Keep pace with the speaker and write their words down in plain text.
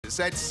yours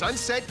at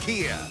Sunset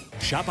Kia.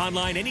 Shop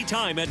online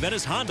anytime at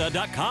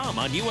VeniceHonda.com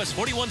on US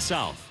 41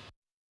 South.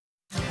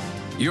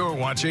 You're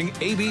watching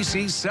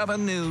ABC7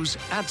 News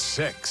at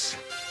 6.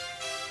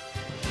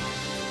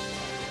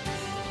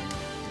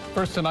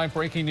 First tonight,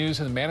 breaking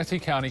news in the Manatee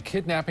County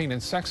kidnapping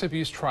and sex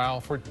abuse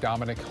trial for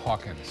Dominic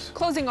Hawkins.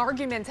 Closing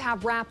arguments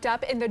have wrapped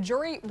up and the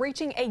jury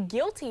reaching a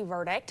guilty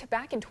verdict.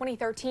 Back in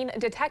 2013,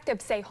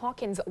 detectives say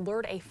Hawkins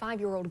lured a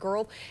 5-year-old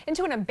girl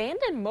into an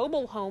abandoned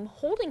mobile home,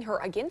 holding her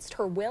against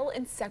her will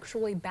and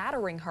sexually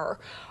battering her.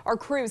 Our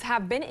crews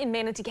have been in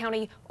Manatee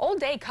County all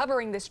day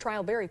covering this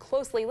trial very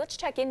closely. Let's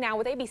check in now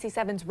with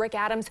ABC7's Rick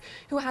Adams,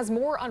 who has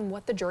more on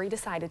what the jury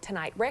decided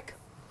tonight. Rick?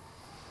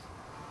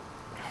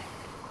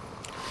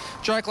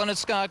 Jacqueline and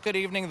Scott, good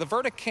evening. The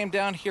verdict came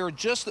down here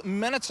just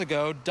minutes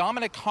ago.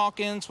 Dominic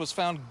Hawkins was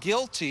found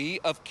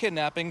guilty of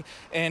kidnapping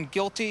and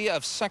guilty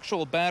of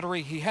sexual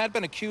battery. He had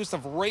been accused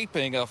of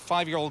raping a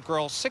 5-year-old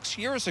girl 6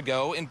 years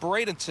ago in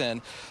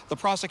Bradenton. The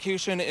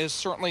prosecution is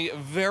certainly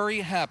very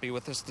happy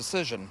with this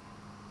decision.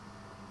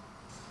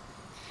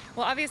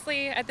 Well,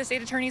 obviously, at the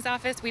state attorney's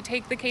office, we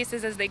take the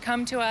cases as they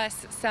come to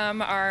us.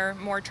 Some are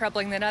more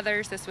troubling than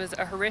others. This was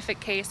a horrific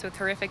case with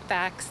horrific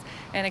facts.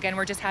 And again,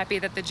 we're just happy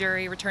that the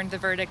jury returned the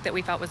verdict that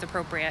we felt was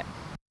appropriate.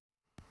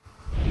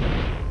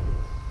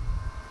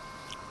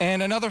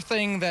 And another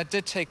thing that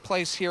did take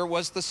place here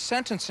was the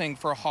sentencing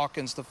for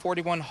Hawkins. The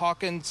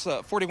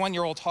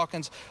 41-year-old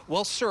Hawkins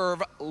will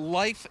serve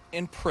life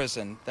in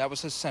prison. That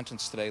was his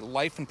sentence today,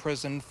 life in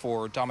prison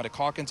for Dominic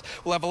Hawkins.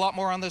 We'll have a lot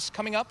more on this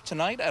coming up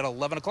tonight at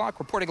 11 o'clock.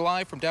 Reporting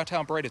live from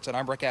downtown Bradenton,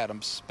 I'm Rick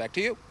Adams. Back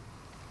to you.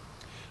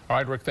 All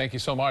right, Rick, thank you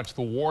so much.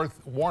 The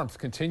warmth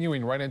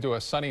continuing right into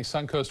a sunny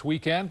Suncoast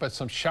weekend, but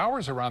some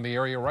showers around the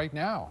area right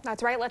now.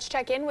 That's right. Let's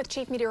check in with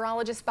Chief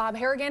Meteorologist Bob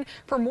Harrigan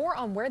for more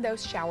on where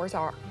those showers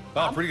are.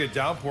 Well, pretty good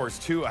downpours,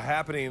 too,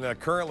 happening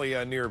currently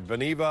near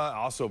Beneva,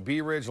 also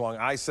Bee Ridge along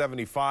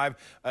I-75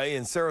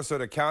 in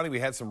Sarasota County. We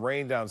had some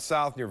rain down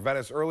south near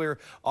Venice earlier.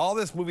 All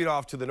this moving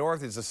off to the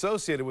north is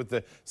associated with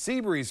the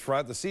sea breeze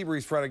front. The sea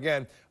breeze front,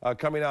 again,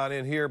 coming on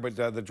in here, but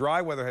the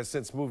dry weather has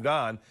since moved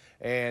on.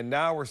 And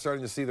now we're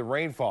starting to see the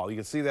rainfall. You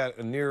can see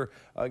that near,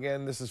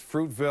 again, this is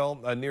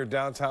Fruitville, near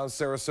downtown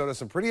Sarasota.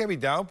 Some pretty heavy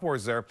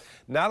downpours there.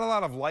 Not a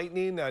lot of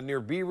lightning near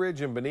Bee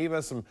Ridge and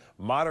Beneva. Some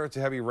moderate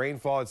to heavy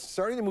rainfall. It's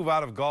starting to move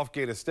out of Gulf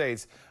Gate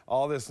Estates.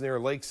 All this near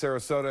Lake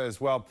Sarasota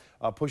as well,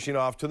 pushing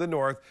off to the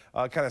north,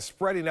 kind of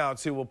spreading out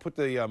too. We'll put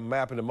the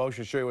map into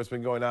motion, show you what's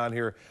been going on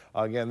here.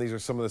 Again, these are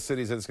some of the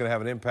cities that it's going to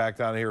have an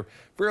impact on here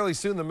fairly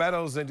soon. The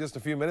Meadows in just a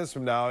few minutes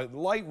from now.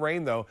 Light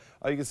rain though.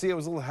 You can see it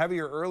was a little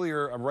heavier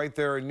earlier right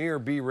there near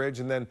Bee Ridge,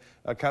 and then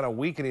kind of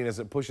weakening as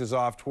it pushes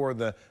off toward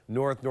the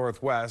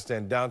northwest,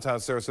 and downtown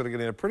Sarasota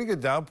getting a pretty good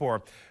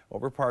downpour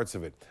over parts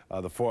of it.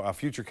 The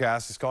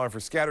Futurecast is calling for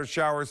scattered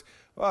showers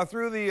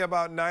through the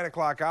about 9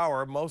 o'clock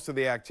hour. Most of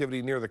the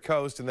activity near the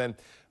coast, and then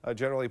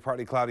generally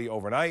partly cloudy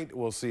overnight.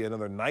 We'll see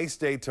another nice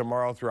day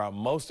tomorrow throughout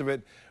most of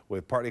it,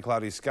 with partly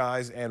cloudy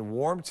skies and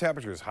warm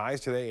temperatures.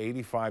 Highs today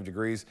 85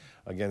 degrees.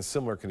 Again,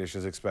 similar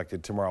conditions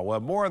expected tomorrow. We'll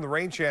have more on the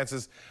rain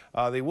chances.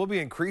 They will be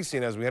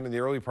increasing as we head into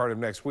the early part of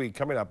next week.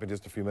 Coming up in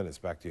just a few minutes.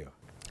 Back to you.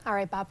 All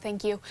right, Bob,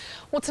 thank you.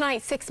 Well,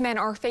 tonight, 6 men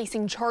are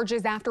facing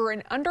charges after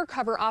an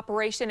undercover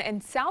operation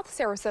in South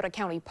Sarasota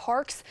County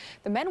parks.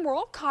 The men were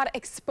all caught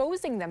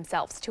exposing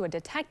themselves to a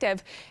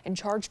detective and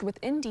charged with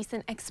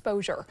indecent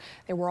exposure.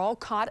 They were all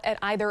caught at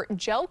either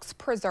Jelks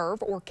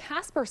Preserve or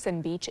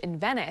Casperson Beach in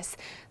Venice.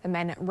 The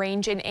men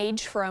range in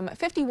age from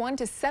 51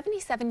 to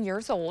 77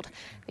 years old.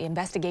 The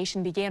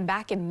investigation began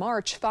back in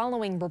March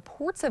following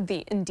reports of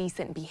the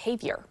indecent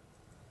behavior.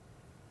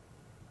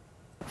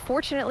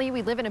 Fortunately,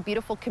 we live in a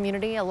beautiful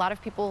community. A lot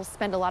of people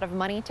spend a lot of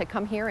money to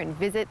come here and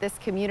visit this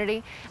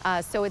community.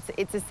 So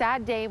it's a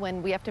sad day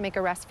when we have to make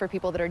arrests for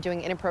people that are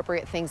doing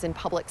inappropriate things in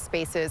public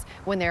spaces,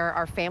 when there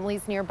are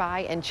families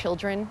nearby and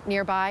children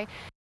nearby.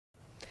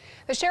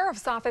 The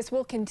sheriff's office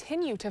will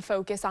continue to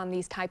focus on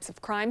these types of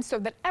crimes so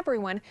that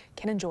everyone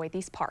can enjoy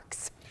these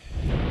parks.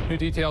 New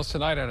details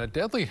tonight on a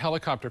deadly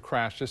helicopter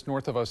crash just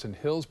north of us in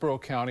Hillsborough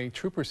County.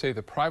 Troopers say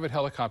the private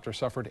helicopter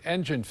suffered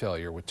engine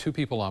failure with 2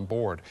 people on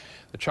board.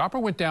 The chopper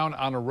went down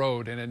on a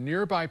road and a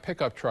nearby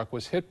pickup truck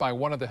was hit by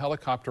one of the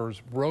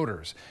helicopter's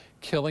rotors,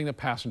 killing a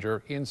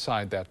passenger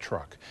inside that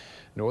truck.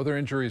 No other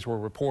injuries were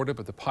reported,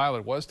 but the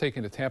pilot was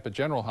taken to Tampa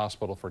General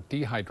Hospital for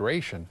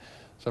dehydration.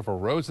 Several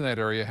roads in that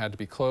area had to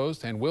be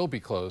closed and will be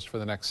closed for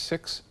the next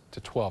 6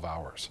 to 12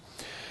 hours.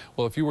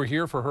 Well, if you were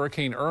here for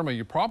Hurricane Irma,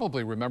 you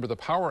probably remember the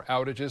power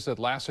outages that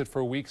lasted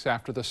for weeks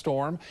after the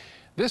storm.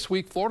 This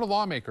week, Florida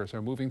lawmakers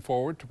are moving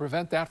forward to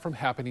prevent that from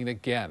happening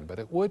again, but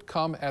it would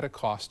come at a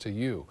cost to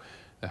you.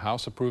 The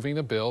House approving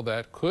a bill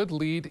that could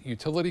lead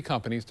utility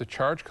companies to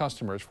charge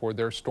customers for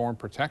their storm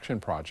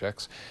protection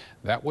projects.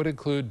 That would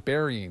include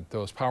burying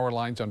those power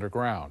lines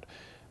underground.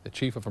 The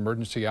chief of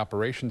Emergency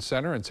Operations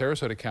Center in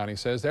Sarasota County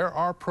says there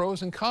are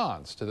pros and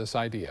cons to this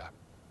idea.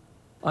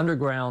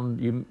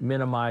 Underground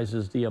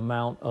minimizes the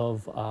amount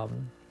of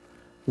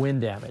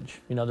wind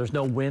damage. You know, there's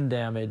no wind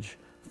damage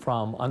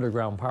from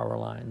underground power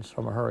lines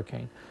from a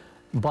hurricane.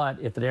 But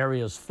if an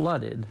area is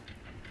flooded,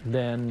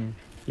 then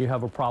you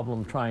have a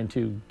problem trying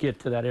to get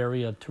to that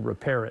area to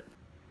repair it.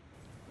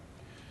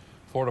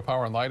 Florida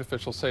Power and Light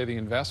officials say the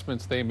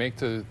investments they make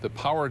to the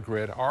power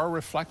grid are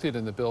reflected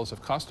in the bills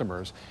of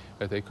customers,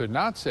 but they could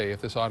not say if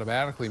this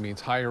automatically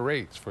means higher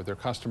rates for their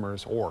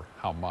customers or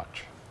how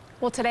much.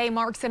 Well, today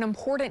marks an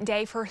important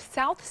day for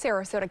South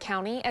Sarasota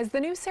County as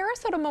the new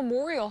Sarasota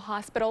Memorial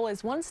Hospital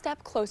is one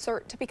step closer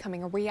to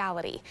becoming a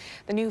reality.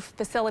 The new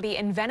facility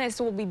in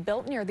Venice will be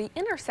built near the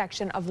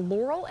intersection of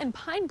Laurel and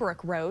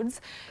Pinebrook roads.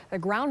 The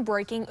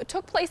groundbreaking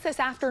took place this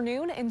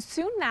afternoon, and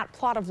soon that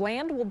plot of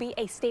land will be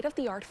a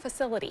state-of-the-art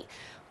facility.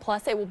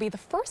 Plus, it will be the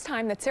first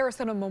time that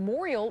Sarasota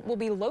Memorial will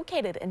be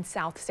located in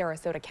South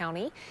Sarasota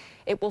County.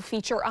 It will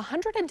feature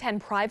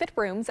 110 private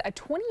rooms, a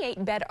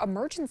 28-bed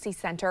emergency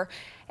center,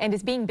 and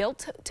is being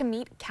built to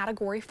meet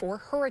Category 4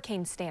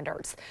 hurricane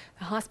standards.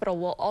 The hospital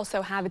will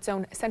also have its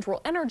own central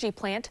energy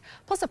plant,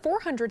 plus a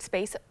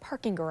 400-space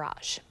parking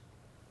garage.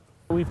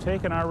 We've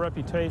taken our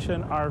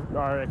reputation,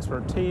 our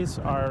expertise,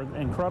 our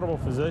incredible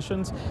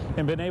physicians,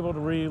 and been able to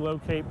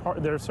relocate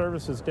their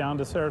services down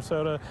to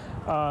Sarasota,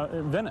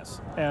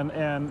 Venice, and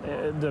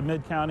the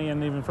Mid-County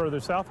and even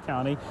further South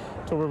County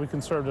to where we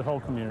can serve the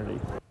whole community.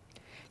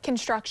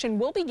 Construction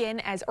will begin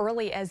as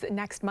early as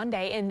next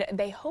Monday, and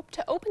they hope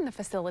to open the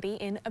facility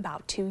in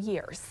about 2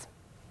 years.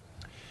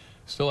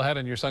 Still ahead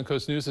on your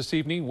Suncoast News this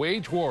evening,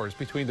 wage wars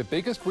between the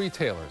biggest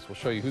retailers. We'll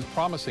show you who's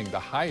promising the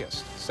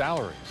highest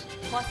salaries.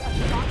 Plus,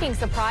 a shocking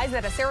surprise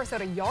at a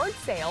Sarasota yard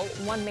sale.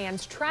 One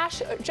man's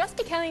trash just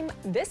became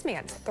this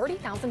man's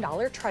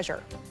 $30,000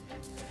 treasure.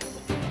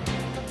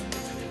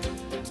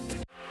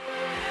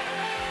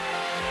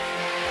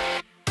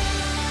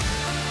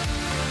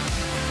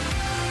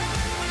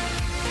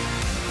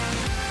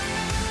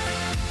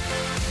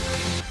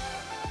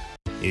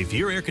 If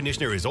your air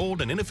conditioner is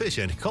old and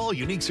inefficient, call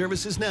Unique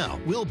Services now.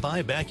 We'll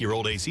buy back your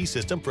old AC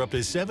system for up to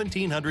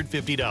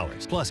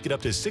 $1,750. Plus, get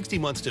up to 60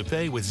 months to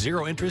pay with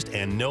 0 interest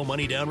and no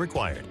money down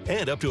required.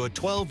 And up to a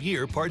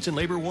 12-year parts and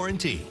labor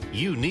warranty.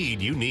 You need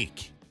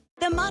Unique.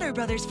 The Mater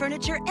Brothers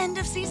Furniture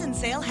end-of-season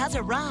sale has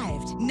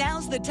arrived.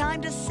 Now's the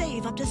time to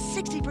save up to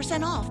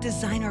 60% off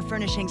designer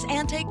furnishings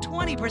and take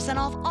 20%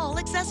 off all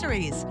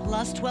accessories.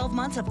 Plus 12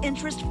 months of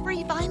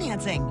interest-free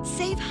financing.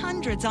 Save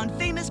hundreds on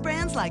famous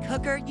brands like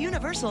Hooker,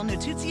 Universal,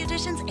 Natuzzi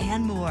Editions,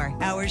 and more.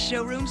 Our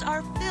showrooms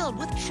are filled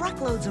with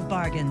truckloads of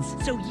bargains,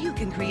 so you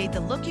can create the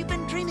look you've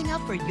been dreaming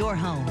of for your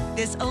home.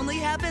 This only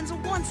happens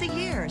once a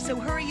year, so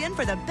hurry in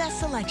for the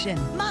best selection.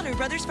 Mater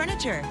Brothers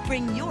Furniture.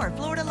 Bring your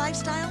Florida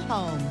lifestyle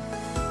home.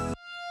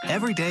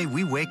 Every day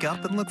we wake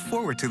up and look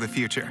forward to the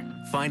future,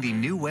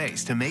 finding new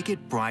ways to make it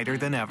brighter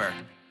than ever.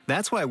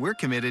 That's why we're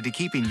committed to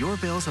keeping your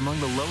bills among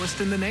the lowest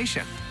in the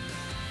nation.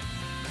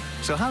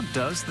 So how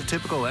does the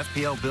typical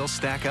FPL bill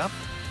stack up?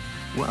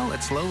 Well,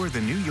 it's lower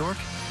than New York,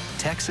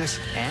 Texas,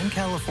 and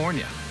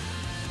California.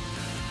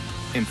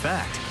 In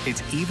fact,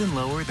 it's even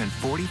lower than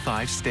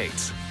 45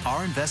 states.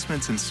 Our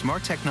investments in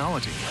smart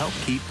technology help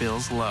keep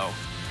bills low.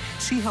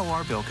 See how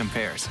our bill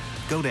compares.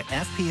 Go to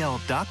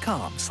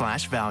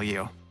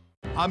fpl.com/value.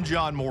 I'm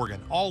John Morgan.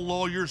 All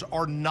lawyers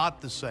are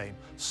not the same.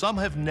 Some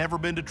have never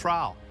been to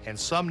trial, and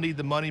some need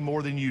the money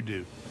more than you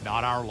do.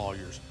 Not our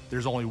lawyers.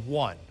 There's only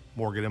one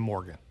Morgan &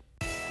 Morgan.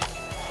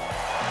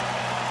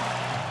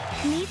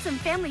 Need some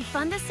family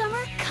fun this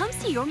summer? Come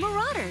see your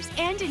Marauders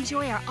and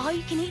enjoy our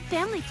all-you-can-eat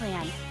family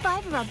plan.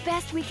 5 of our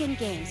best weekend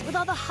games with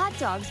all the hot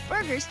dogs,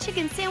 burgers,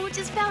 chicken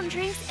sandwiches, fountain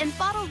drinks, and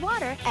bottled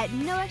water at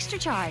no extra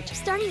charge.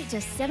 Starting at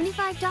just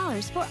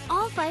 $75 for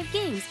all 5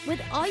 games with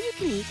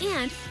all-you-can-eat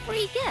and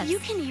free gifts. You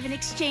can even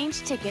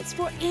exchange tickets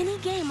for any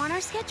game on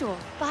our schedule.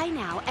 Buy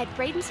now at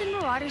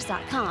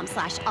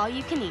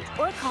BradensonMarauders.com/all-you-can-eat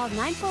or call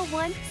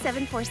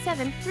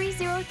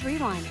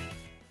 941-747-3031.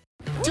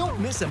 Don't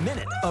miss a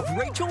minute of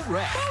Rachel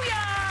Red.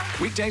 Booyah!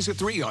 Weekdays at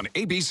 3 on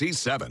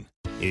ABC7.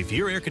 If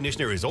your air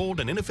conditioner is old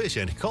and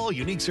inefficient, call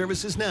Unique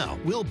Services now.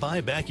 We'll buy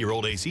back your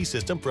old AC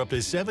system for up to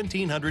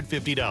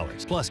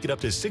 $1,750. Plus, get up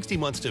to 60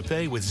 months to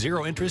pay with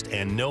 0 interest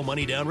and no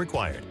money down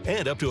required.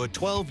 And up to a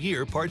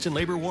 12-year parts and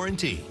labor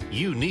warranty.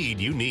 You need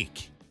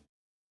Unique.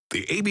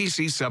 The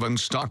ABC7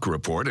 Stock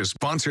Report is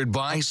sponsored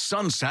by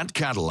Sunset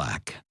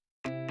Cadillac.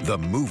 The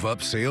Move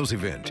Up sales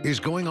event is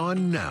going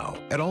on now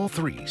at all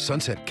 3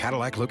 Sunset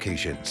Cadillac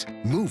locations.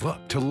 Move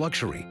up to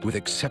luxury with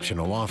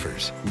exceptional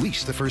offers.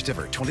 Lease the first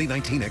ever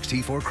 2019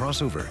 XT4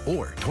 crossover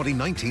or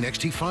 2019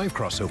 XT5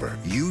 crossover.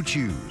 You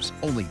choose.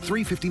 Only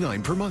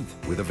 $359 per month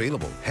with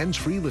available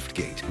hands-free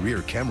liftgate,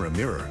 rear camera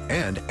mirror,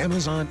 and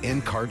Amazon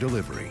in-car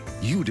delivery.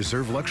 You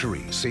deserve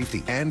luxury,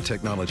 safety, and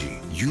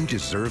technology. You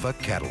deserve a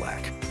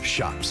Cadillac.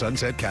 Shop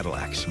Sunset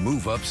Cadillac's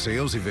Move Up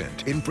sales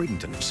event in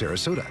Bradenton,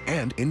 Sarasota,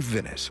 and in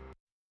Venice.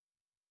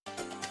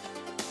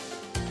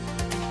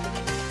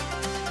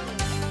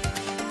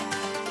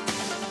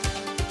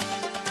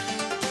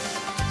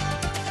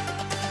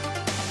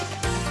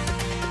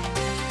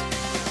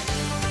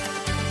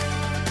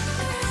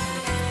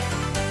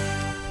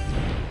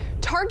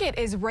 Target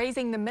is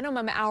raising the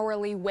minimum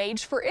hourly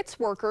wage for its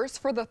workers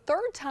for the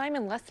third time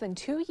in less than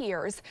 2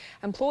 years.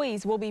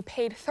 Employees will be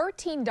paid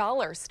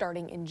 $13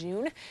 starting in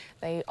June.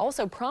 They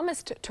also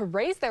promised to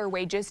raise their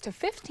wages to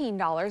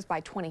 $15 by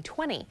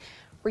 2020.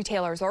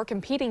 Retailers are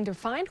competing to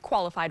find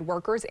qualified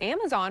workers.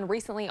 Amazon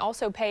recently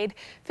also paid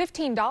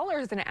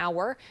 $15 an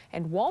hour,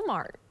 and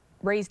Walmart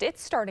raised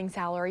its starting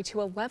salary to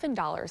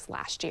 $11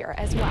 last year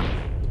as well.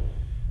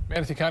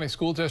 Manatee County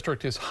School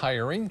District is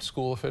hiring.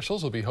 School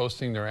officials will be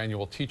hosting their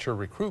annual teacher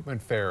recruitment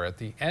fair at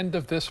the end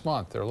of this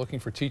month. They're looking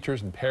for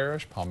teachers in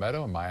Parrish,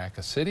 Palmetto, and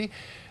Myakka City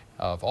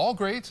of all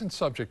grades and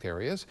subject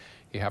areas.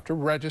 You have to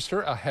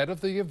register ahead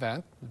of the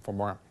event. For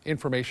more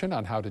information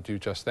on how to do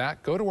just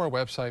that, go to our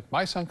website,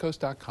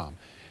 mysuncoast.com,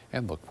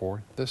 and look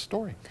for this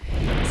story.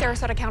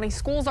 Sarasota County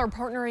schools are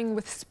partnering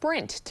with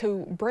Sprint to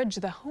bridge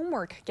the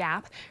homework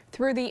gap.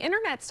 Through the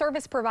internet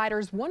service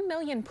provider's 1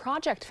 Million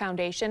Project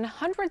Foundation,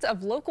 hundreds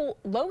of local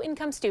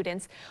low-income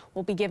students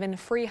will be given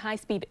free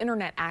high-speed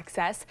internet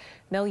access.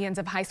 Millions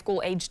of high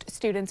school-aged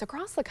students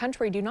across the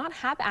country do not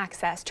have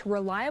access to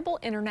reliable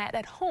internet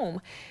at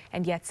home,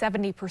 and yet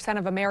 70%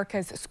 of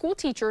America's school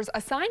teachers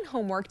assign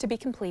homework to be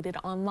completed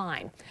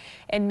online.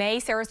 In May,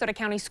 Sarasota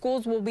County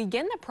schools will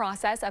begin the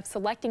process of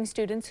selecting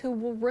students who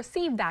will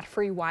receive that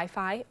free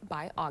Wi-Fi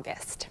by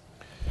August.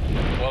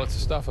 Well, it's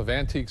the stuff of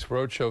Antiques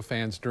Roadshow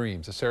fans'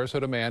 dreams. A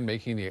Sarasota man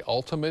making the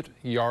ultimate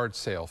yard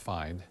sale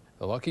find.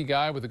 The lucky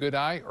guy with a good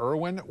eye,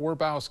 Erwin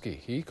Werbowski.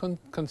 He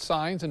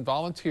consigns and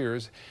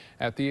volunteers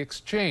at The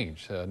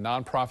Exchange, a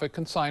nonprofit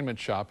consignment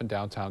shop in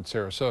downtown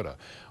Sarasota.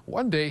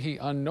 One day, he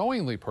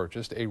unknowingly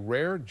purchased a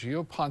rare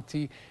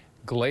Gioponti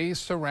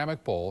glazed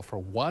ceramic bowl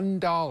for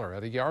 $1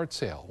 at a yard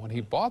sale. When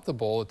he bought the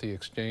bowl at the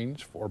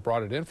exchange, or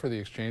brought it in for the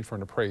exchange for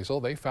an appraisal,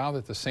 they found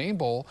that the same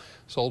bowl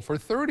sold for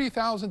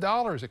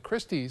 $30,000 at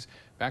Christie's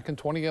back in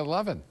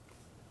 2011.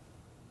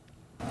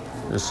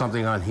 There's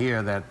something on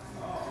here that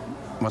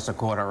must have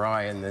caught her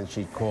eye, and then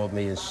she called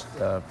me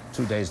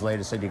 2 days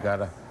later, said, you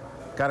gotta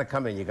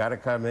come in, you gotta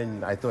come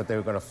in. I thought they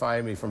were gonna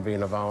fire me from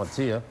being a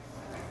volunteer,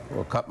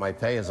 or cut my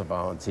pay as a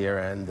volunteer,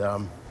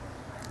 and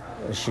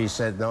she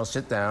said, no,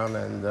 sit down,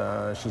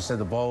 and she said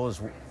the bowl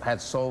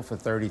had sold for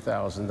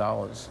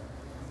 $30,000,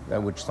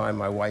 at which time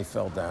my wife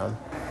fell down.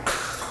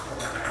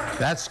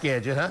 That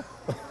scared you, huh?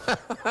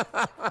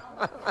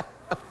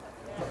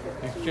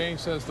 The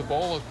Exchange says the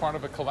bowl is part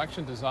of a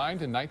collection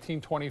designed in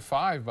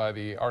 1925 by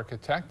the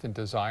architect and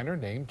designer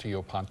named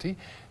Gioponti.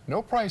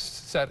 No price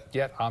set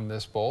yet on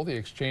this bowl. The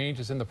Exchange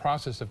is in the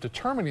process of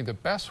determining the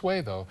best way,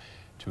 though,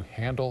 to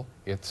handle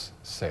its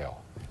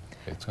sale.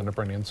 It's going to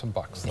bring in some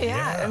bucks.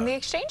 Yeah, and the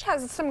Exchange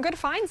has some good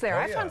finds there.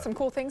 I found some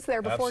cool things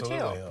there before,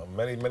 Absolutely.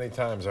 too. Many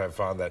times I've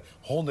found that.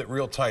 Holding it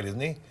real tight,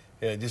 isn't he?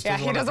 Yeah,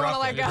 he doesn't want to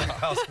let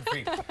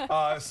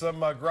go.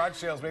 Some garage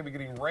sales may be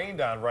getting rained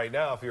on right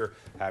now if you're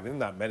having,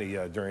 not many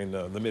during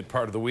the mid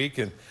part of the week.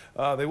 And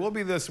they will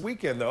be this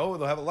weekend, though.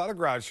 They'll have a lot of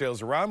garage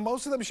sales around.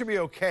 Most of them should be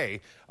okay.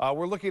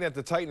 We're looking at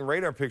the Titan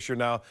radar picture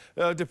now,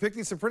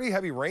 depicting some pretty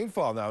heavy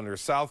rainfall now near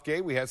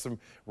Southgate. We had some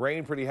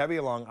rain pretty heavy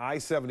along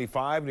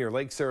I-75 near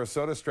Lake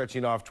Sarasota,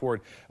 stretching off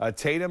toward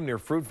Tatum near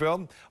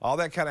Fruitville. All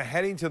that kind of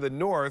heading to the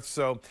north.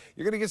 So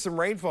you're going to get some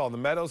rainfall in the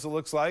meadows, it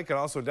looks like, and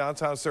also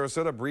downtown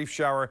Sarasota. A brief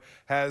shower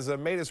has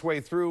made its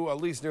way through, at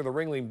least near the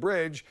Ringling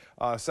Bridge.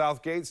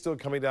 Southgate still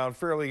coming down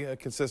fairly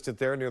consistent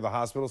there near the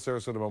hospital,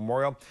 Sarasota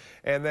Memorial.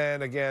 And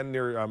then again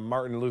near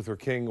Martin Luther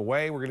King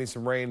Way, we're getting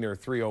some rain near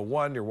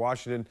 301 near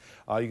Washington.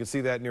 You can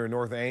see that near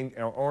North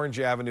Orange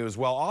Avenue as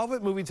well. All of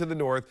it moving to the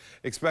north.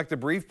 Expect a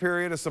brief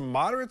period of some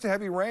moderate to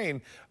heavy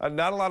rain.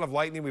 Not a lot of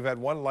lightning. We've had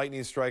one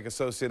lightning strike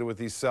associated with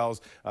these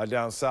cells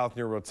down south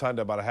near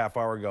Rotunda about a half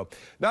hour ago.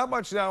 Not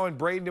much now in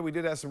Bradenton. We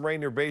did have some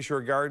rain near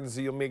Bayshore Gardens.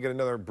 You may get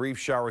another brief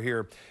shower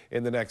here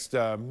in the next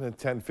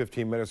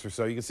 10-15 minutes or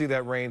so. You can see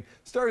that rain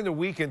starting to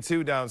weaken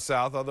too down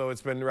south, although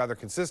it's been rather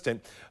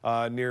consistent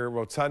near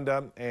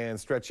Rotunda and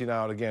stretching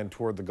out again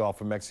toward the Gulf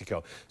of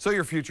Mexico. So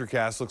your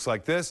futurecast looks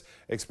like this.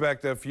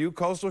 Expect a few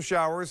coastal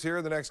showers here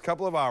in the next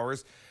couple of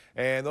hours,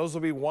 and those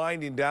will be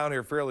winding down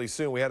here fairly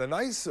soon. We had a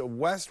nice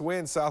west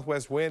wind,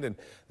 southwest wind, and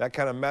that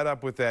kind of met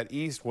up with that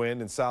east wind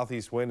and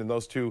southeast wind, and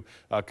those two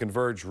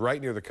converged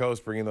right near the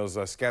coast, bringing those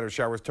scattered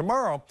showers.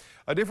 Tomorrow,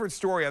 a different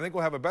story. I think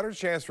we'll have a better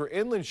chance for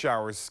inland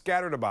showers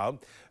scattered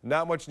about,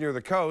 not much near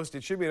the coast.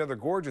 It should be another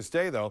gorgeous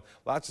day, though.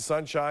 Lots of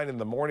sunshine in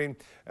the morning,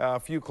 a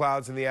few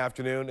clouds in the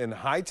afternoon, and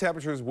high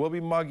temperatures will be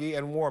muggy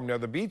and warm. Now,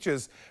 the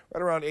beaches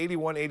right around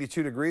 81,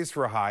 82 degrees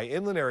for a high.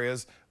 Inland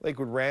areas,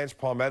 Lakewood Ranch,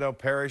 Palmetto,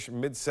 Parrish,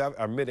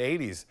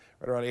 mid-80s,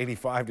 right around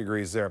 85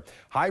 degrees there.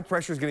 High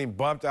pressure is getting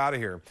bumped out of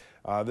here.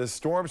 This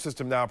storm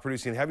system now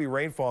producing heavy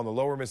rainfall in the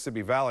lower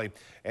Mississippi Valley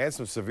and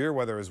some severe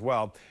weather as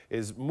well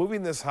is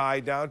moving this high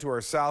down to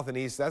our south and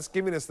east. That's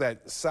giving us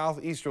that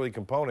southeasterly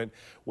component,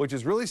 which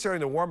is really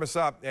starting to warm us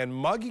up, and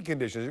muggy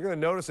conditions. You're going to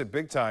notice it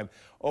big time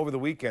over the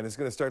weekend. It's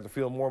going to start to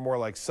feel more and more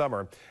like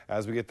summer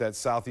as we get that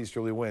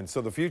southeasterly wind.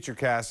 So the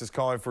futurecast is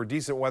calling for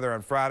decent weather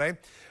on Friday.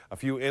 A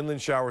few inland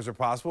showers are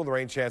possible. The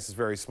rain chance is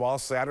very small.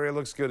 Saturday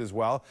looks good as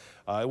well.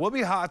 It will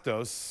be hot,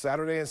 though.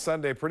 Saturday and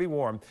Sunday, pretty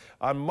warm.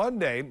 On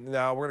Monday,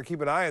 now we're going to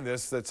keep an eye on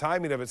this. The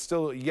timing of it's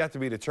still yet to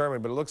be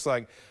determined, but it looks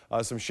like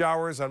some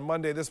showers on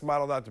Monday. This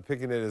model not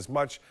depicting it as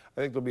much.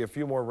 I think there'll be a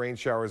few more rain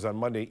showers on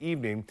Monday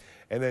evening.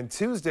 And then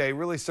Tuesday,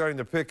 really starting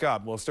to pick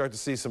up. We'll start to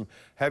see some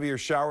heavier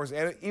showers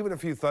and even a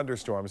few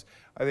thunderstorms.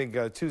 I think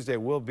Tuesday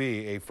will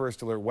be a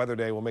first alert weather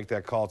day. We'll make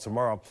that call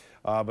tomorrow.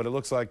 But it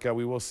looks like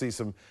we will see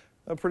some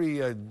pretty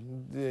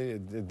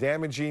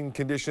damaging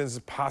conditions,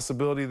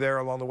 possibility there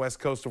along the west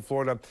coast of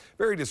Florida.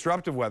 Very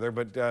disruptive weather,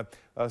 but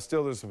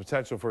still there's some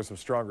potential for some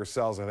stronger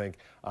cells, I think,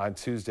 on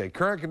Tuesday.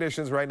 Current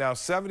conditions right now,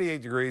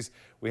 78 degrees.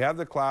 We have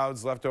the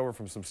clouds left over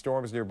from some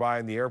storms nearby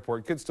in the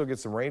airport. Could still get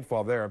some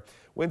rainfall there.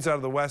 Winds out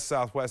of the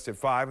west-southwest at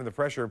 5, and the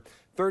pressure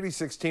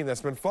 3016.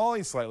 That's been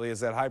falling slightly as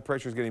that high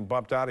pressure is getting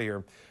bumped out of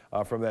here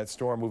from that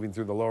storm moving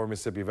through the lower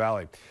Mississippi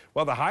Valley.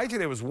 Well, the high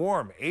today was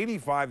warm,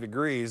 85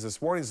 degrees.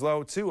 This morning's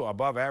low, too,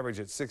 above average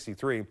at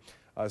 63.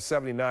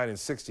 79 and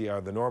 60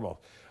 are the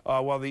normal.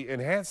 While the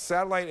enhanced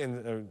satellite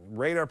and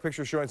radar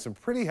picture showing some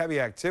pretty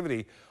heavy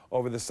activity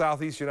over the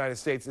southeast United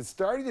States, it's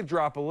starting to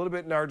drop a little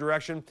bit in our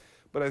direction.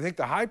 But I think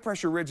the high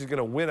pressure ridge is going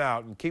to win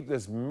out and keep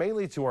this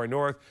mainly to our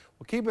north.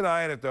 We'll keep an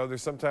eye on it, though.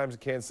 There's sometimes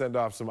it can send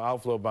off some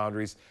outflow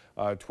boundaries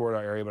toward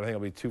our area, but I think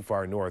it'll be too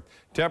far north.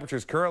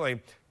 Temperatures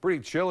currently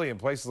pretty chilly in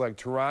places like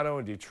Toronto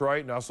and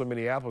Detroit and also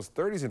Minneapolis.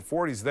 30s and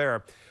 40s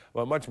there,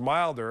 but much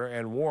milder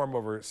and warm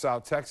over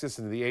South Texas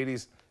into the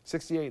 80s.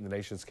 68 in the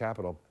nation's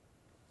capital.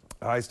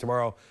 Highs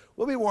tomorrow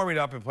will be warming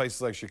up in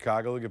places like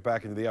Chicago. We'll get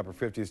back into the upper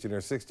 50s to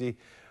near 60.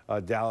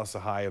 Dallas, a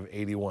high of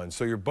 81.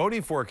 So your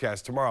boating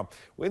forecast tomorrow.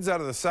 Winds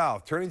out of the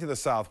south, turning to the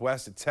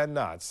southwest at 10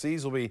 knots.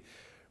 Seas will be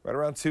right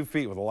around 2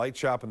 feet with a light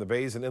chop in the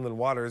bays and inland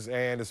waters.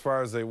 And as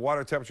far as the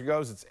water temperature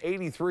goes, it's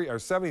 83 or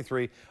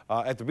 73.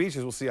 At the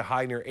beaches, we'll see a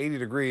high near 80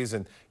 degrees.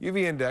 And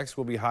UV index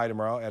will be high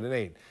tomorrow at an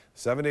 8.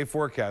 7-day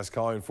forecast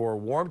calling for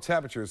warm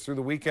temperatures through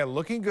the weekend.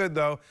 Looking good,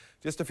 though.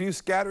 Just a few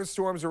scattered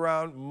storms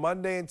around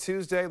Monday and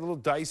Tuesday. A little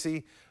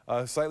dicey,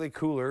 slightly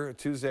cooler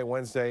Tuesday,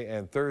 Wednesday,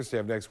 and Thursday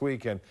of next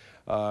week. And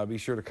be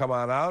sure to come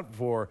on out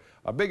for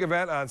a big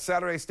event on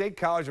Saturday. State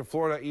College of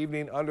Florida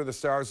evening under the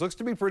stars. Looks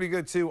to be pretty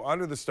good, too,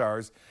 under the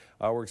stars.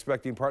 We're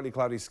expecting partly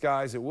cloudy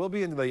skies. It will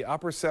be in the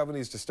upper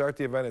 70s to start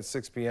the event at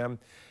 6 p.m.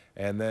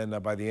 And then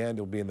by the end,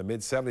 it'll be in the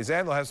mid-70s.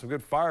 And they'll have some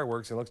good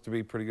fireworks. It looks to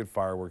be pretty good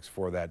fireworks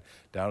for that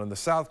down in the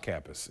South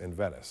Campus in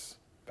Venice.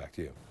 Back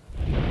to you.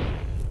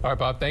 All right,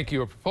 Bob, thank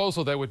you. A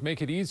proposal that would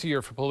make it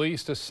easier for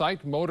police to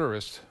cite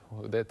motorists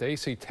that they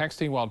see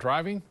texting while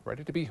driving,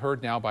 ready to be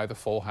heard now by the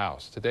full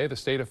House. Today, the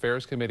State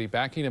Affairs Committee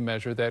backing a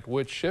measure that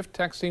would shift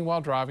texting while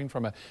driving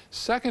from a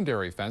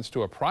secondary offense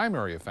to a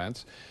primary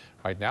offense.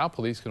 Right now,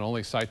 police can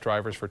only cite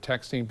drivers for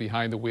texting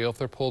behind the wheel if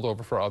they're pulled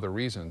over for other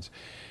reasons.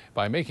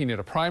 By making it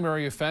a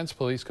primary offense,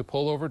 police could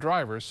pull over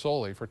drivers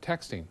solely for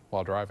texting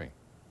while driving.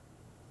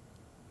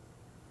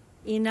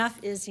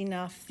 Enough is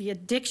enough. The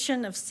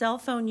addiction of cell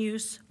phone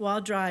use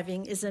while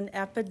driving is an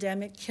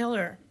epidemic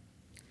killer.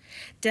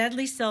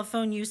 Deadly cell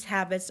phone use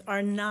habits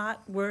are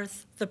not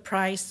worth the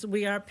price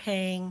we are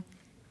paying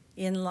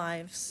in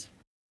lives.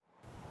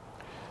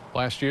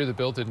 Last year, the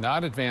bill did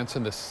not advance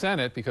in the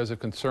Senate because of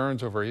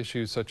concerns over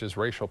issues such as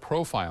racial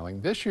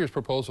profiling. This year's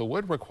proposal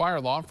would require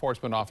law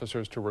enforcement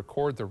officers to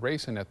record the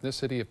race and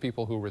ethnicity of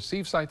people who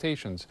receive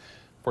citations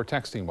for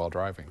texting while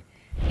driving.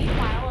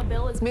 Meanwhile, a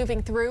bill is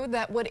moving through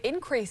that would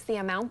increase the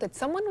amount that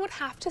someone would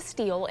have to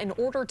steal in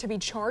order to be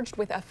charged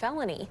with a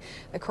felony.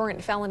 The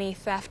current felony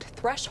theft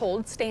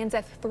threshold stands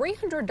at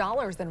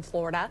 $300 in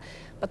Florida,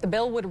 but the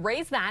bill would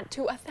raise that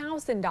to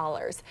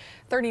 $1,000.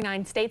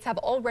 39 states have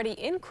already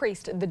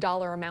increased the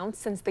dollar amount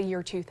since the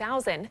year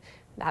 2000.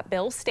 That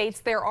bill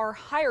states there are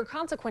higher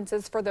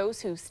consequences for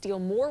those who steal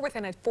more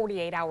within a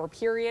 48-hour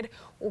period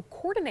or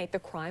coordinate the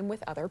crime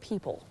with other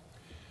people.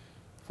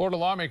 Florida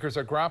lawmakers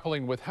are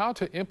grappling with how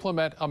to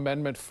implement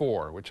Amendment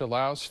 4, which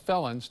allows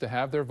felons to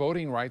have their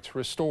voting rights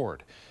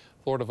restored.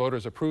 Florida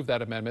voters approved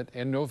that amendment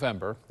in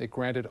November. It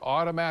granted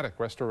automatic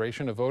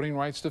restoration of voting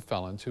rights to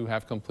felons who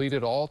have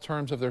completed all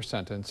terms of their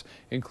sentence,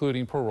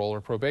 including parole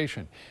or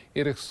probation.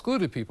 It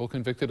excluded people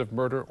convicted of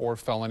murder or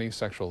felony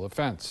sexual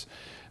offense.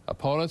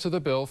 Opponents of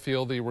the bill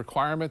feel the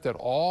requirement that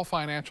all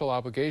financial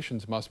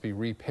obligations must be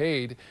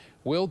repaid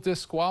will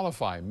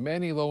disqualify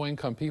many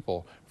low-income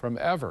people from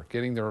ever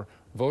getting their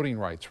voting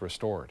rights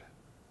restored.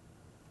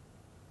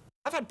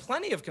 I've had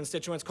plenty of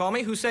constituents call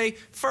me who say,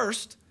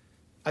 first,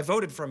 I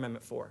voted for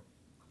Amendment 4.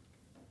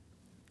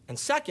 And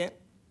second,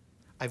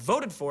 I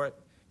voted for it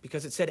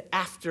because it said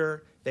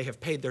after they have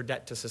paid their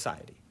debt to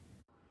society.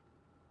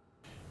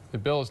 The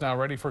bill is now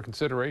ready for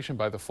consideration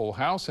by the full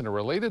House, and a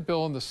related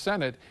bill in the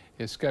Senate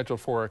is scheduled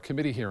for a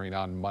committee hearing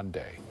on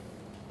Monday.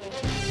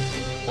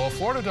 Well, a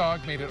Florida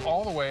dog made it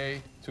all the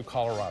way to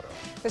Colorado.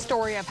 The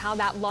story of how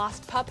that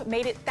lost pup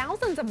made it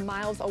thousands of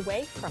miles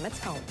away from its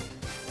home.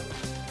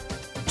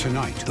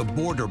 Tonight, the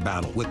border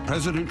battle with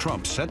President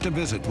Trump set to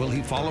visit. Will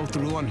he follow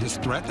through on his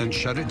threat and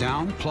shut it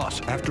down? Plus,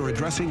 after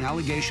addressing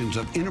allegations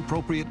of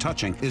inappropriate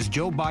touching, is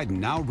Joe Biden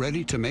now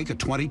ready to make a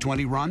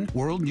 2020 run?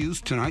 World News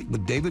Tonight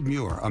with David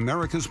Muir,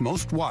 America's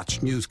most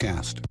watched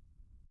newscast.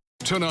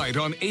 Tonight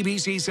on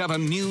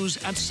ABC7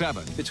 News at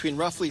 7. Between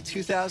roughly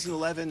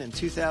 2011 and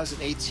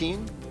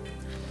 2018,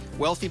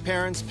 wealthy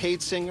parents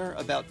paid Singer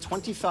about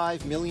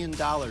 $25 million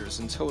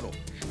in total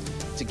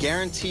to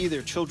guarantee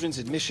their children's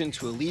admission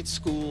to elite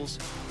schools.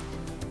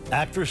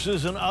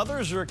 Actresses and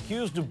others are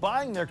accused of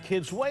buying their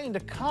kids' way into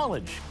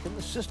college. Can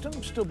the system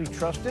still be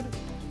trusted?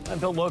 I'm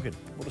Bill Logan.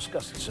 We'll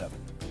discuss at 7.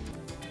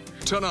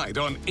 Tonight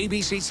on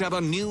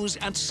ABC7 News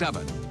at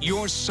 7,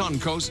 your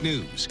Suncoast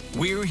News.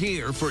 We're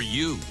here for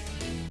you.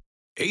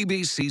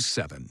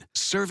 ABC7,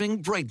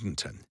 serving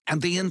Bradenton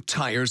and the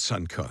entire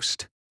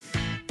Suncoast.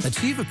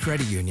 Achieva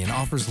Credit Union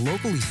offers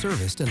locally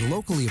serviced and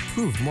locally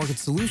approved mortgage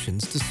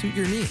solutions to suit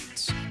your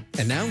needs.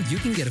 And now you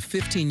can get a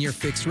 15-year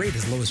fixed rate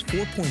as low as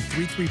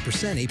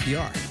 4.33%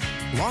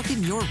 APR. Lock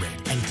in your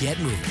rate and get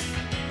moving.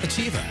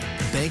 Achieva,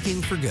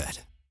 banking for good.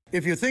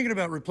 If you're thinking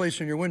about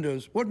replacing your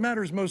windows, what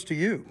matters most to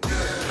you?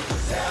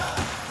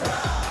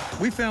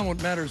 We found what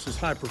matters is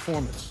high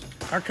performance.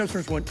 Our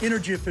customers want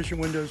energy-efficient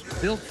windows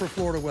built for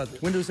Florida weather.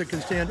 Windows that can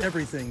stand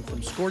everything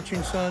from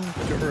scorching sun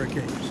to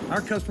hurricanes.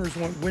 Our customers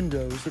want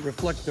windows that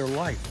reflect their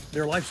life,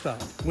 their lifestyle.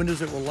 Windows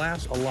that will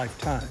last a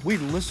lifetime. We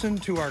listen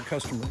to our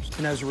customers,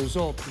 and as a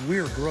result,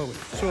 we're growing.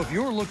 So if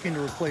you're looking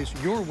to replace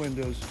your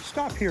windows,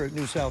 stop here at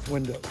New South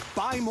Window.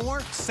 Buy more,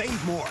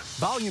 save more.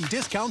 Volume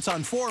discounts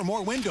on 4 or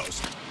more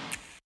windows.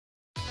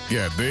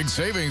 Get big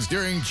savings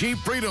during Jeep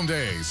Freedom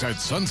Days at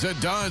Sunset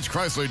Dodge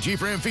Chrysler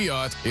Jeep Ram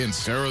Fiat in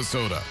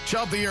Sarasota.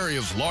 Shop the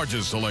area's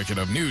largest selection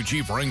of new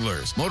Jeep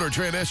Wranglers, Motor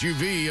Trend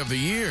SUV of the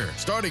year,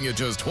 starting at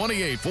just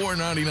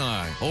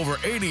 $28,499. Over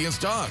 80 in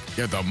stock.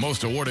 Get the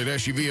most awarded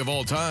SUV of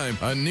all time,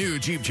 a new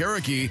Jeep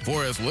Cherokee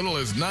for as little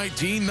as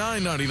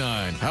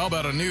 $19,999. How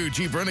about a new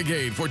Jeep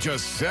Renegade for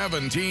just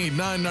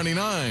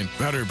 $17,999?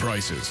 Better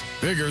prices,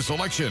 bigger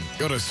selection.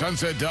 Go to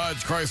Sunset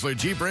Dodge Chrysler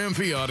Jeep Ram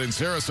Fiat in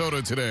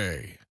Sarasota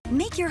today.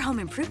 Make your home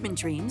improvement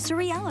dreams a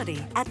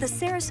reality at the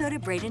Sarasota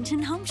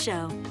Bradenton Home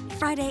Show.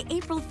 Friday,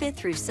 April 5th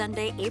through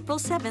Sunday, April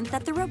 7th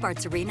at the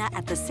Robarts Arena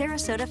at the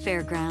Sarasota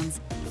Fairgrounds.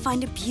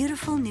 Find a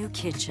beautiful new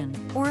kitchen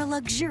or a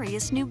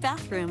luxurious new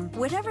bathroom.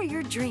 Whatever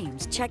your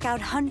dreams, check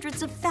out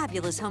hundreds of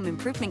fabulous home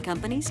improvement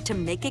companies to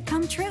make it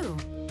come true.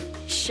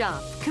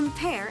 Shop,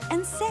 compare,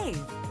 and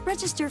save.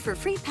 Register for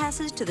free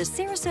passes to the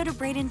Sarasota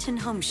Bradenton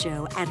Home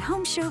Show at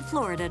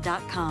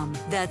homeshowflorida.com.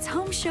 That's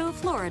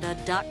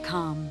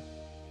homeshowflorida.com.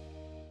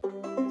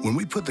 When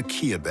we put the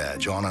Kia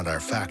badge on at our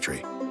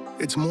factory,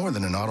 it's more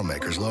than an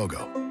automaker's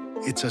logo.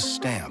 It's a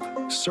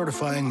stamp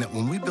certifying that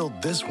when we built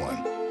this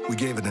one, we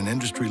gave it an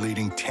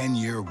industry-leading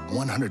 10-year,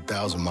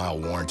 100,000-mile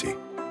warranty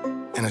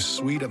and a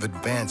suite of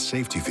advanced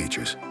safety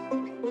features.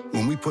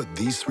 When we put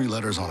these 3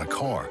 letters on a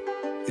car,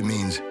 it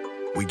means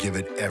we give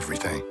it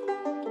everything.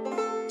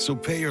 So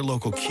pay your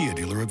local Kia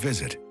dealer a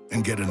visit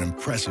and get an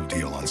impressive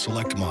deal on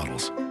select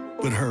models.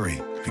 But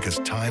hurry, because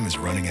time is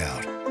running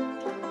out.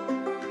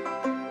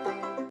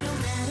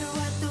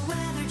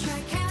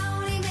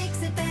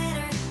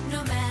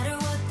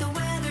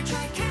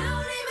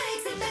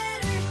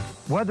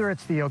 Whether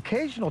it's the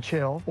occasional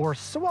chill or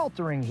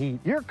sweltering heat,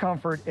 your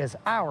comfort is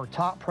our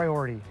top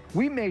priority.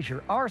 We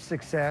measure our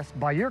success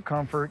by your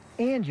comfort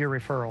and your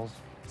referrals.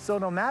 So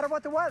no matter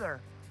what the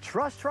weather,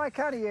 trust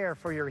Tri-County Air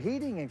for your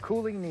heating and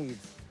cooling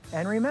needs.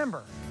 And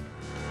remember,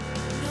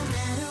 no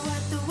matter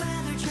what the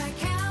weather,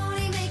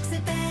 Tri-County makes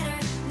it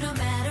better. No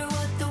matter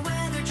what the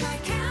weather,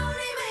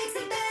 Tri-County makes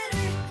it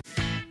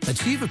better.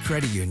 Achieva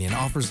Credit Union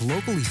offers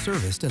locally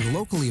serviced and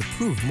locally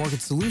approved mortgage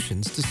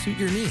solutions to suit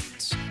your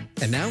needs.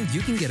 And now you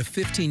can get a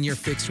 15-year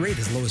fixed rate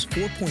as low as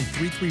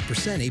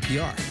 4.33%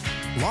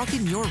 APR. Lock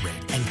in your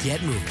rate and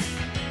get moving.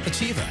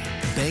 Achieva,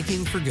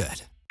 banking for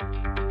good.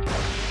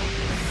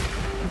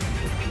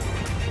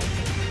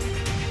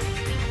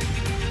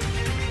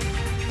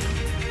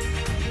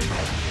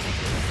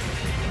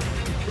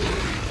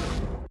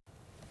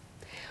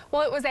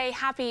 Well, it was a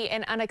happy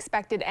and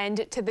unexpected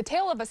end to the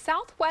tale of a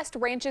Southwest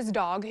Ranches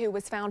dog who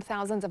was found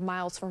thousands of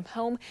miles from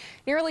home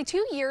nearly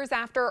 2 years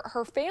after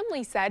her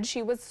family said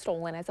she was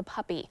stolen as a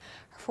puppy.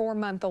 Her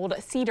 4-month-old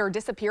Cedar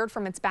disappeared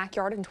from its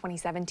backyard in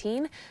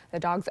 2017. The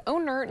dog's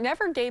owner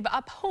never gave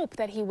up hope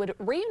that he would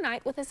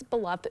reunite with his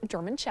beloved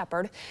German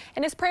Shepherd,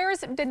 and his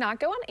prayers did not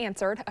go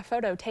unanswered. A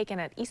photo taken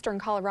at Eastern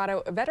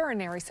Colorado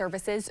Veterinary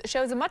Services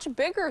shows a much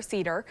bigger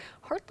Cedar,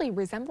 hardly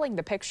resembling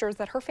the pictures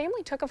that her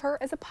family took of her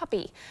as a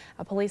puppy.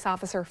 A police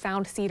officer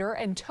found Cedar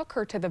and took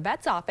her to the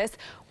vet's office,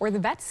 where the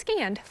vet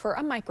scanned for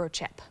a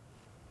microchip.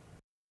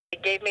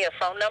 It gave me a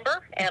phone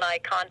number, and I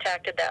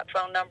contacted that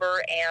phone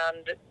number,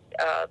 and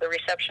the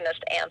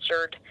receptionist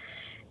answered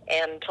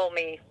and told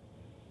me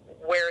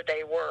where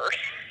they were.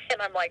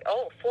 And I'm like,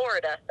 oh,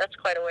 Florida, that's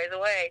quite a ways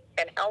away.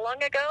 And how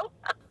long ago?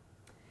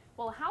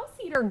 Well, how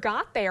Cedar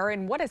got there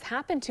and what has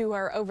happened to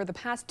her over the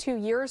past 2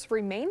 years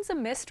remains a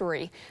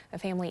mystery. The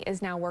family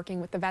is now working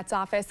with the vet's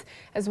office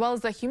as well as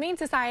the Humane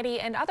Society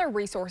and other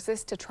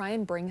resources to try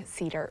and bring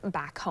Cedar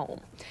back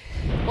home.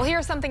 Well,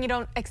 here's something you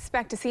don't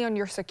expect to see on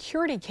your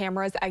security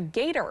cameras: a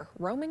gator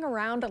roaming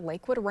around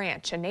Lakewood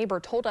Ranch. A neighbor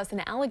told us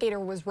an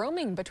alligator was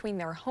roaming between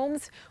their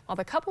homes while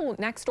the couple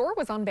next door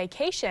was on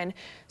vacation.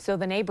 So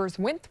the neighbors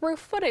went through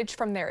footage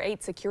from their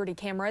 8 security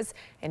cameras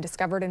and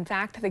discovered, in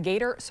fact, the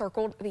gator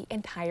circled the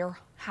entire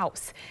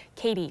house.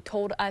 Katie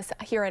told us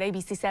here at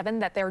ABC7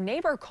 that their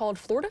neighbor called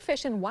Florida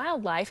Fish and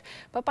Wildlife,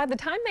 but by the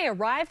time they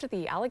arrived,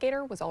 the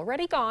alligator was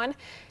already gone.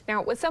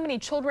 Now, with so many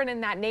children in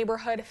that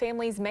neighborhood,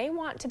 families may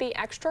want to be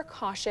extra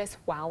cautious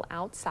while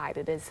outside.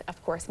 It is,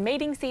 of course,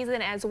 mating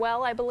season as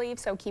well, I believe,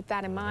 so keep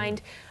that in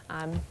mind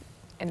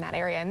in that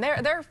area. And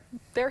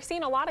they're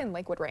seeing a lot in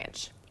Lakewood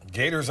Ranch.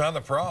 Gators on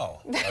the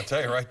prowl. I'll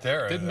tell you right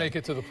there. Didn't make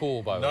it to the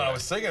pool, by the way. No, I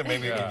was thinking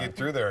maybe we could get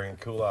through there and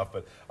cool off.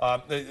 But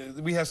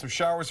we have some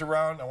showers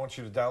around. I want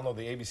you to download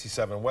the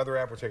ABC7 weather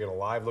app. We're taking a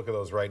live look at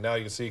those right now.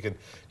 You can see you can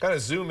kind of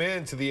zoom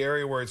in to the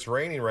area where it's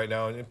raining right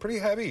now, and pretty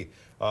heavy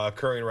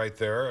occurring right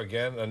there.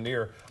 Again,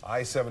 near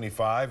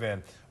I-75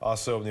 and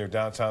also near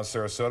downtown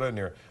Sarasota,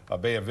 near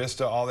Bay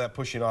Vista, all that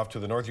pushing off to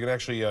the north. You can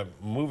actually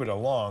move it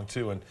along,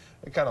 too, and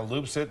it kind of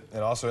loops it.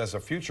 It also has a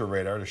future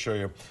radar to show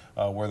you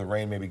where the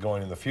rain may be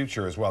going in the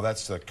future as well.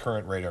 That's the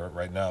current radar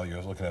right now.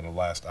 You're looking at the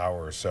last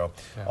hour or so,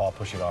 all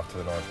pushing off to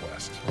the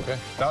northwest. Okay.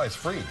 Now it's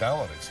free.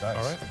 Download it. It's nice.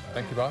 All right.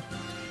 Thank you, Bob.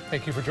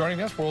 Thank you for joining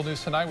us. World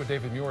News Tonight with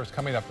David Muir is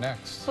coming up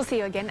next. We'll see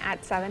you again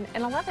at 7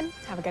 and 11.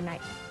 Have a good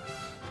night.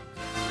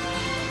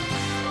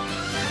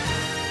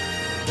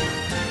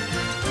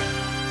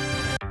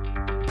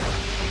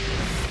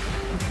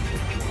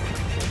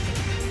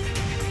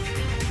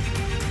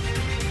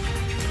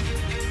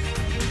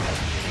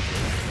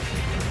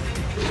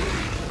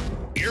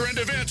 Year-end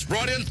events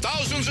brought in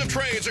thousands of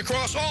trades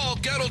across all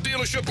Gettle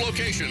dealership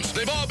locations.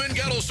 They've all been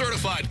Gettle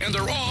certified, and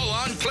they're all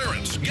on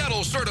clearance.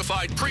 Gettle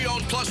certified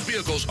pre-owned plus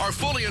vehicles are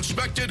fully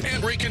inspected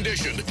and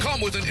reconditioned. Come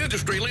with an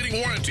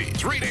industry-leading warranty,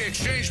 3-day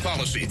exchange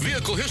policy,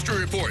 vehicle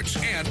history reports,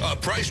 and a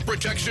price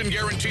protection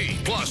guarantee.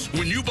 Plus,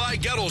 when you buy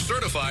Gettle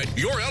certified,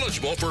 you're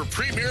eligible for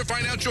premier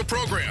financial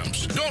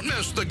programs. Don't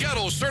miss the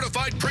Gettle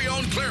certified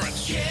pre-owned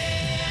clearance.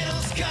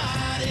 Gettle's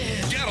got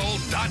it.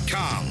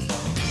 Gettle.com.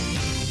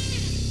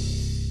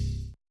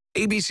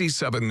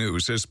 ABC7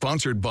 News is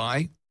sponsored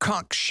by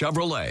Cox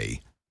Chevrolet.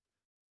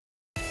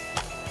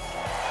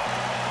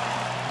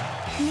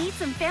 Need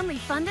some family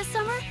fun this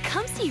summer?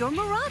 Come see your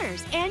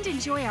Marauders and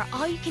enjoy our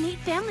all-you-can-eat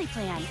family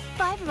plan.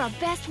 5 of our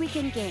best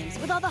weekend games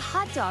with all the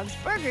hot dogs,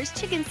 burgers,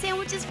 chicken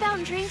sandwiches,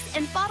 fountain drinks,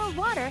 and bottled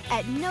water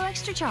at no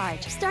extra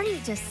charge. Starting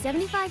at just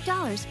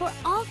 $75 for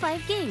all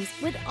 5 games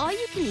with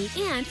all-you-can-eat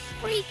and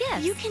free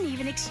gifts. You can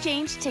even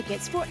exchange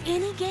tickets for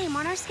any game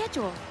on our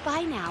schedule.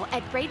 Buy now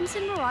at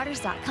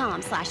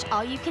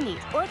BradensonMarauders.com/all-you-can-eat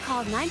or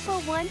call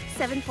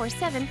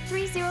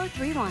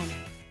 941-747-3031.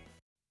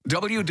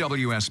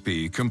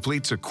 WWSB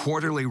completes a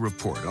quarterly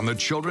report on the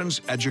children's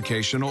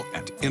educational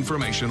and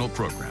informational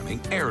programming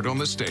aired on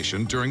the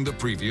station during the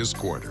previous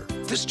quarter.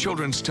 This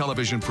children's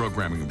television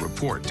programming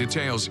report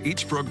details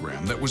each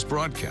program that was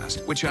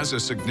broadcast, which has a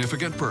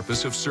significant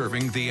purpose of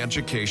serving the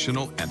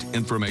educational and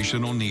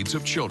informational needs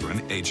of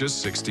children ages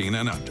 16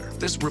 and under.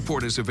 This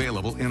report is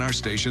available in our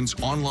station's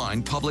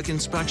online public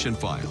inspection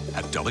file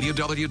at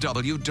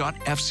www.fcc.gov.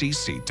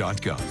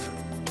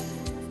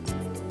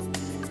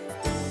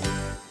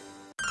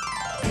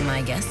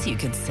 I guess you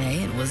could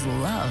say it was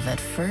love at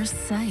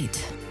first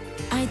sight.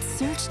 I'd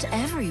searched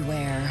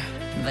everywhere,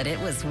 but it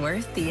was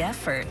worth the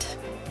effort.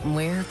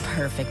 We're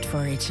perfect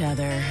for each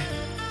other.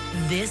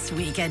 This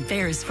week at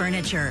Bears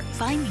Furniture,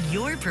 find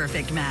your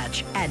perfect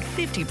match at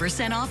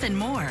 50% off and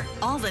more.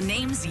 All the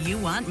names you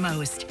want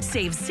most.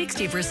 Save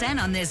 60%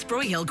 on this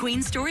Broyhill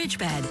Queen storage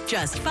bed,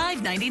 just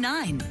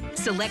 $5.99.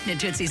 Select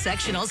Natuzzi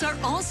sectionals are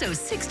also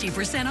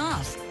 60%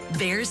 off.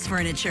 Bears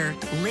Furniture,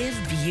 live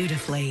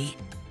beautifully.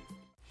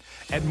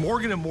 At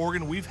Morgan &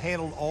 Morgan, we've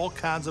handled all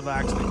kinds of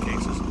accident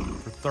cases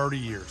for 30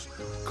 years.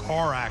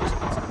 Car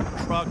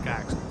accidents, truck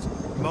accidents,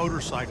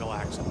 motorcycle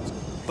accidents,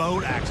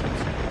 boat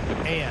accidents,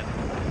 and,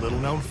 little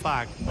known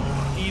fact,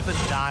 even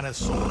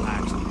dinosaur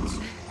accidents.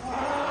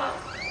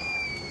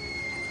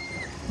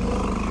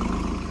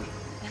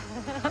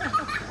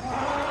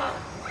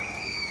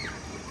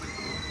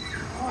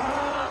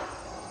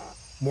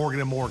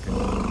 Morgan & Morgan,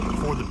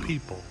 for the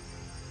people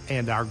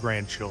and our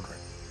grandchildren.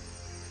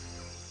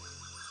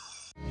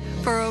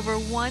 For over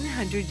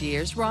 100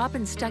 years,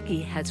 Robin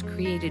Stuckey has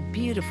created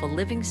beautiful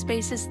living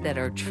spaces that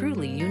are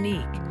truly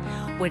unique.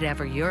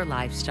 Whatever your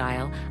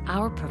lifestyle,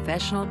 our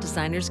professional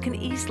designers can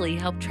easily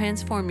help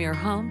transform your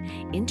home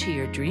into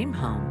your dream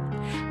home.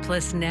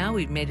 Plus, now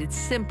we've made it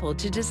simple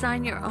to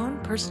design your own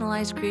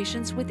personalized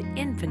creations with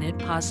infinite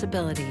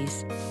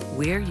possibilities.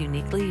 We're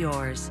uniquely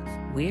yours.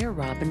 we're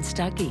Robin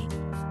Stuckey.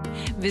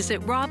 Visit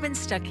Robin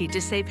Stuckey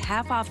to save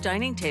half off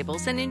dining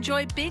tables and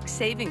enjoy big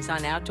savings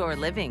on outdoor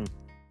living.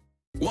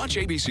 Watch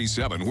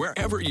ABC7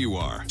 wherever you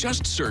are.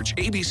 Just search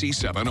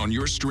ABC7 on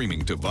your streaming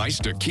device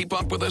to keep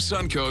up with the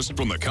Suncoast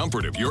from the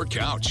comfort of your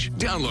couch.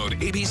 Download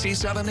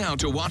ABC7 now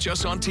to watch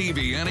us on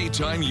TV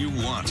anytime you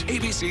want.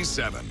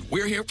 ABC7,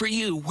 we're here for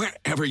you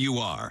wherever you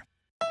are.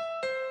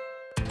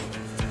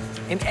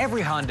 In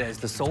every Honda is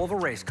the soul of a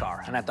race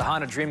car, and at the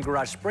Honda Dream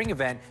Garage Spring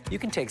event, you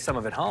can take some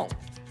of it home.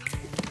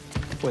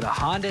 With a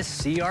Honda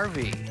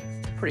CR-V,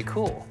 pretty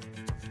cool,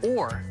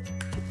 or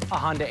a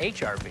Honda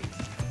HR-V.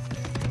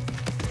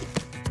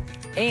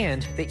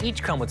 And they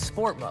each come with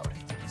sport mode.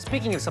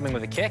 Speaking of something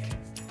with a kick,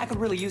 I could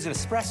really use an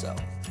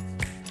espresso.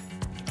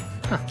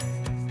 Huh.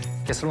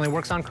 Guess it only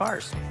works on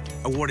cars.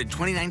 Awarded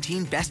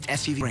 2019 Best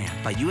SUV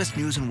Brand by U.S.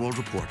 News & World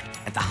Report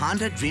at the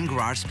Honda Dream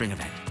Garage Spring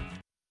event.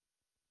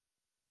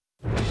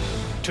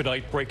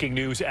 Tonight, breaking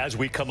news as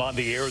we come on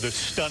the air, the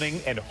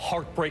stunning and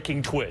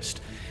heartbreaking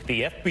twist.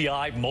 The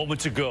FBI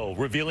moments ago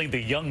revealing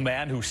the young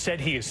man who said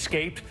he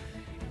escaped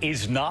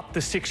is not the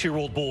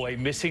 6-year-old boy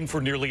missing for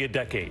nearly a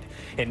decade.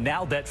 And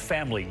now that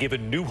family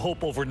given new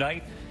hope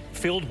overnight,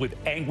 filled with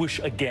anguish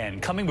again,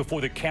 coming before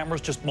the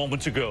cameras just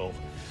moments ago.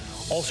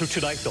 Also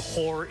tonight, the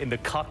horror in the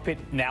cockpit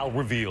now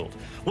revealed.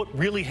 What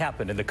really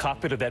happened in the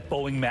cockpit of that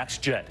Boeing MAX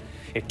jet?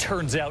 It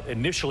turns out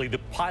initially the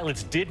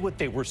pilots did what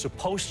they were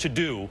supposed to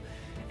do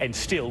and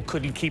still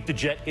couldn't keep the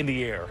jet in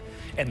the air.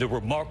 And the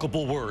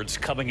remarkable words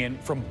coming in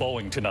from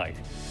Boeing tonight.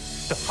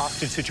 The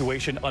hostage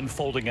situation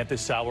unfolding at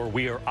this hour.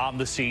 We are on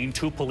the scene.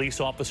 2 police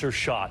officers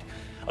shot.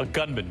 A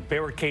gunman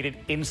barricaded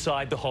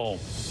inside the home.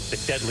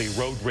 The deadly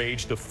road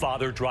rage, the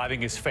father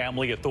driving his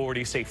family,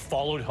 authorities say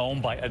followed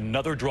home by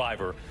another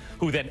driver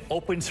who then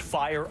opens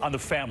fire on the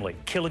family,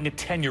 killing a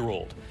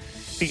 10-year-old.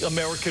 The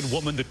American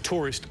woman, the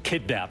tourist,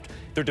 kidnapped.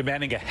 They're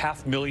demanding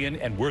 $500,000,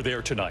 and we're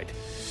there tonight.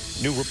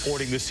 New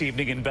reporting this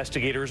evening,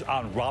 investigators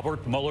on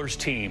Robert Mueller's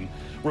team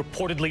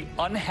reportedly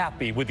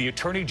unhappy with the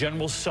Attorney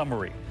General's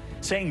summary,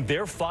 saying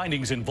their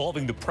findings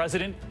involving the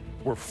president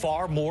were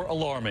far more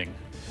alarming.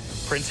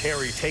 Prince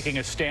Harry taking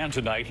a stand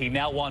tonight. He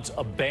now wants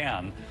a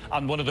ban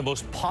on one of the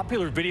most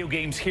popular video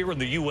games here in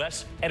the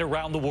U.S. and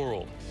around the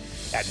world.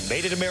 And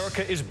Made in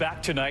America is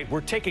back tonight.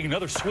 We're taking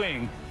another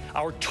swing,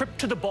 our trip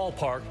to the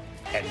ballpark,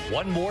 and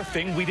one more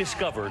thing we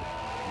discovered,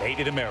 Made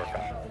in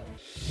America.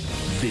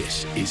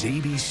 This is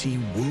ABC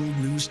World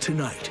News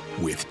Tonight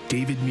with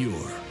David Muir.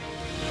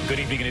 Good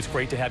evening, and it's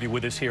great to have you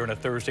with us here on a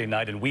Thursday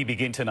night. And we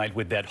begin tonight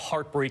with that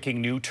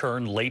heartbreaking new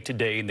turn late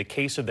today in the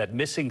case of that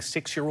missing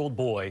 6-year-old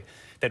boy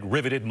that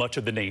riveted much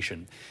of the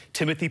nation.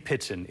 Timothy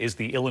Pitson is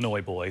the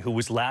Illinois boy who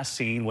was last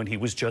seen when he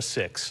was just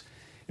 6.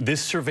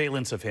 This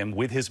surveillance of him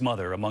with his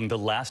mother among the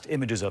last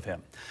images of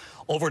him.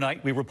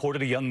 Overnight, we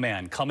reported a young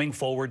man coming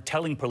forward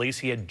telling police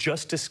he had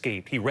just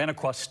escaped. He ran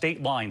across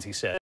state lines, he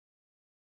said.